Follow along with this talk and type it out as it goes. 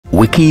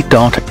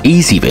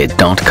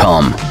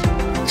wiki.ezvid.com.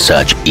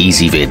 Search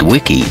Ezvid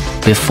Wiki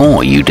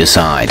before you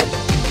decide.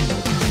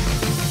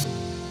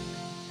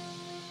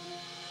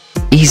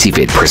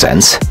 Ezvid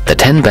presents the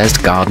 10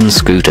 best garden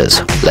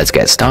scooters. Let's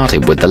get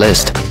started with the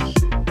list.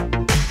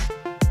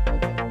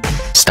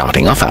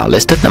 Starting off our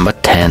list at number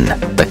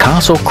 10, the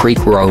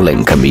Castlecreek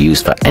Rolling can be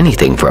used for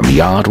anything from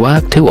yard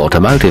work to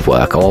automotive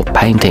work or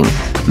painting,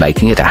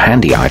 making it a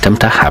handy item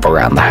to have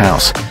around the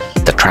house.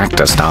 The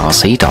tractor-style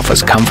seat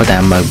offers comfort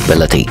and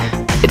mobility.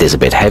 It is a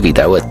bit heavy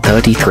though at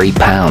 33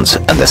 pounds,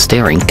 and the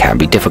steering can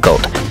be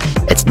difficult.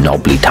 Its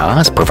knobbly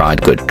tires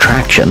provide good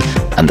traction,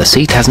 and the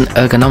seat has an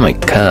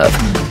ergonomic curve.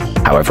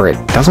 However,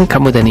 it doesn't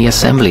come with any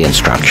assembly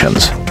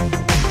instructions.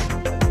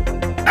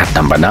 At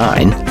number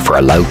 9, for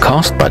a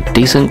low-cost but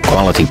decent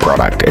quality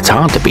product, it's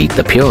hard to beat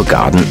the Pure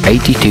Garden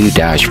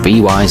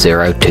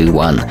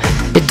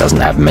 82-VY021. It doesn't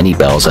have many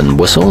bells and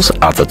whistles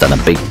other than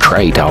a big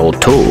tray to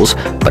hold tools,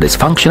 but it's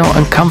functional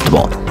and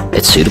comfortable.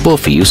 It's suitable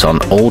for use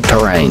on all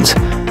terrains.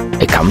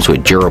 It comes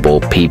with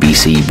durable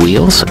PVC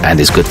wheels and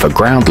is good for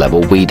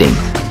ground-level weeding.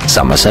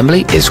 Some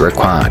assembly is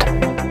required.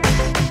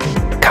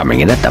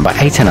 Coming in at number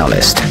 8 on our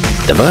list,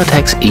 the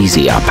Vertex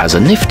Easy Up has a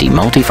nifty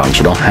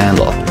multifunctional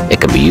handle. It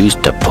can be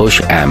used to push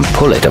and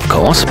pull it, of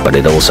course, but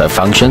it also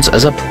functions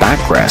as a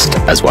backrest,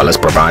 as well as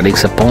providing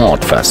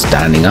support for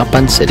standing up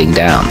and sitting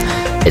down.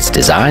 It's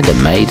designed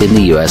and made in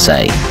the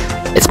USA.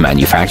 It's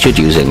manufactured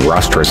using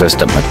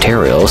rust-resistant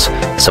materials,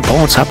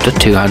 supports up to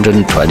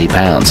 220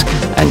 pounds,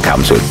 and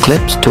comes with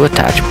clips to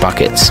attach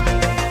buckets.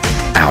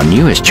 Our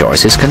newest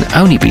choices can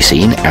only be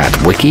seen at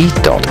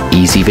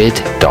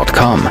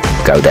wiki.ezvid.com.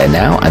 Go there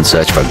now and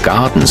search for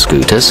garden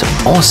scooters,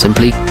 or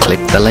simply click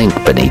the link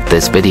beneath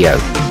this video.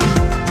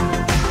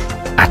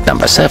 At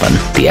number 7,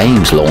 the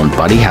Ames Lawn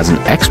Buddy has an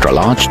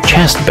extra-large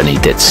chest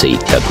beneath its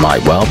seat that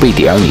might well be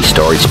the only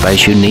storage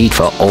space you need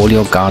for all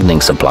your gardening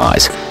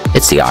supplies.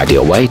 It's the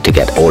ideal way to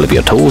get all of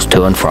your tools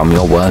to and from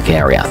your work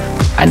area.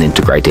 An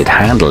integrated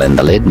handle in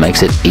the lid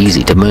makes it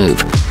easy to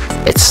move.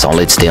 Its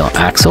solid steel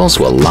axles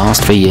will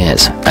last for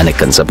years, and it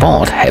can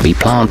support heavy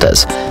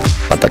planters,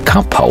 but the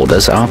cup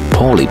holders are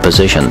poorly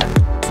positioned.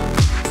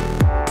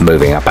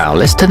 Moving up our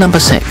list to number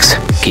 6,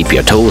 keep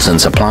your tools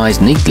and supplies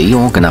neatly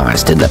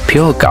organized in the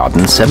Pure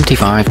Garden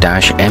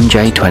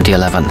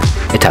 75-MJ2011.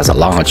 It has a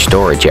large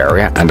storage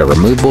area and a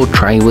removable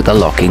tray with a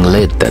locking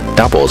lid that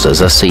doubles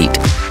as a seat.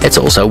 It's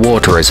also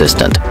water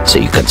resistant, so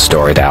you can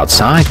store it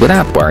outside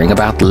without worrying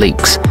about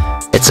leaks.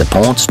 It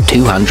supports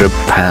 200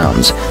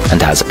 pounds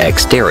and has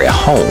exterior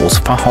holes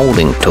for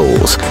holding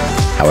tools.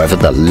 However,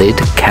 the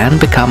lid can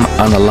become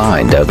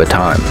unaligned over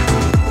time.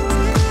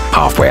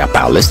 Halfway up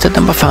our list at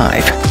number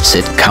 5,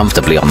 sit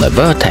comfortably on the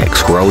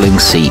Vertex rolling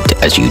seat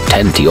as you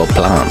tend to your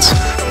plants.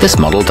 This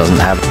model doesn't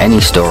have any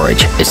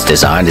storage. Its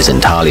design is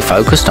entirely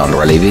focused on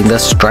relieving the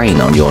strain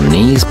on your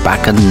knees,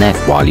 back and neck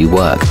while you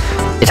work.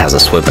 It has a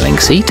swiveling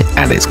seat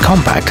and is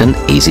compact and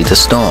easy to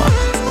store.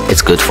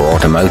 It's good for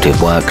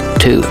automotive work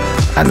too,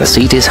 and the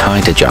seat is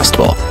height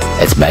adjustable.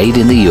 It's made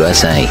in the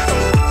USA.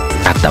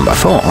 At number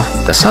 4,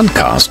 the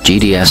Suncast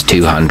GDS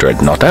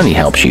 200 not only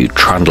helps you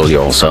trundle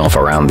yourself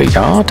around the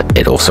yard,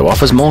 it also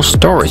offers more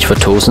storage for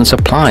tools and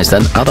supplies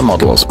than other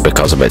models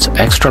because of its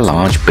extra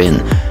large bin.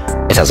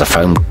 It has a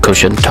foam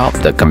cushion top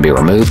that can be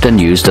removed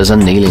and used as a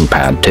kneeling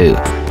pad too.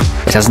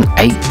 It has an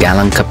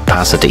 8-gallon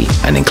capacity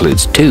and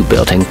includes 2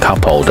 built-in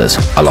cup holders,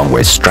 along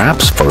with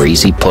straps for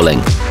easy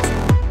pulling.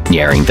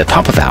 Nearing the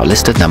top of our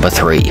list at number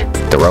 3,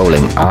 the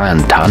rolling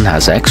ironton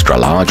has extra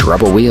large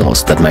rubber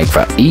wheels that make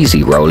for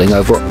easy rolling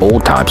over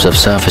all types of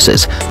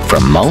surfaces,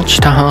 from mulch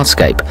to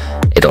hardscape.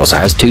 It also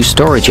has 2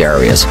 storage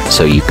areas,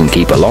 so you can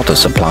keep a lot of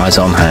supplies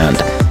on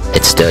hand.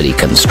 Its sturdy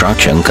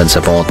construction can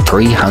support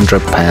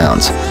 300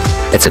 pounds.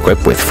 It's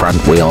equipped with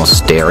front wheel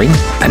steering,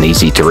 an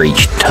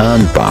easy-to-reach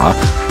turn bar,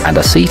 and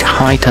a seat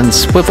height and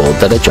swivel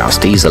that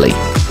adjust easily.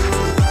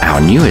 Our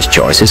newest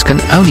choices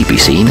can only be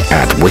seen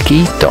at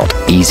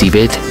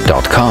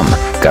wiki.ezvid.com.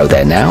 Go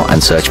there now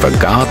and search for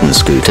garden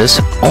scooters,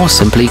 or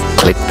simply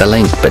click the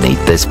link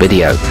beneath this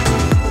video.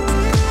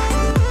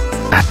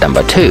 At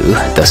number 2,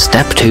 the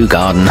Step 2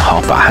 Garden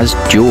Hopper has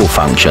dual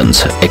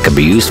functions. It can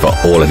be used for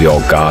all of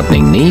your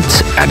gardening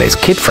needs, and its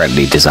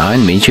kid-friendly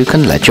design means you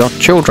can let your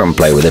children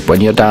play with it when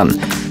you're done.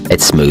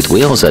 Its smooth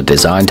wheels are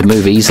designed to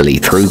move easily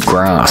through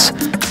grass.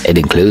 It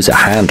includes a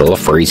handle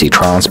for easy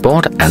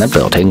transport and a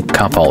built-in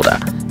cup holder.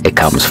 It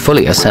comes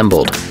fully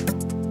assembled.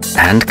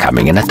 And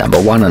coming in at number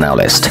 1 on our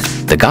list,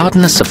 the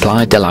Gardener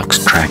Supply Deluxe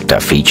Tractor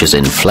features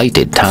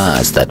inflated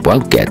tires that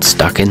won't get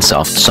stuck in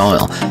soft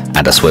soil,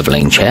 and a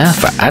swiveling chair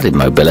for added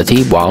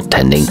mobility while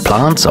tending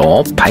plants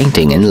or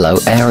painting in low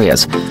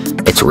areas.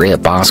 Its rear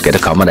basket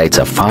accommodates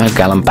a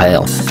 5-gallon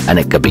pail, and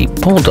it can be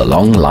pulled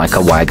along like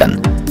a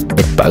wagon.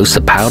 It boasts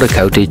a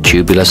powder-coated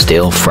tubular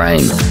steel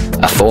frame,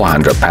 a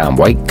 400-pound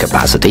weight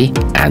capacity,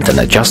 and an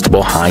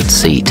adjustable height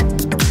seat.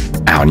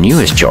 Our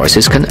newest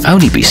choices can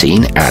only be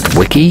seen at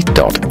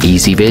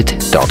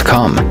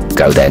wiki.ezvid.com.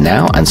 Go there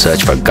now and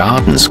search for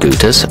garden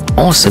scooters,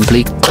 or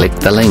simply click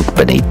the link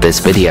beneath this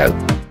video.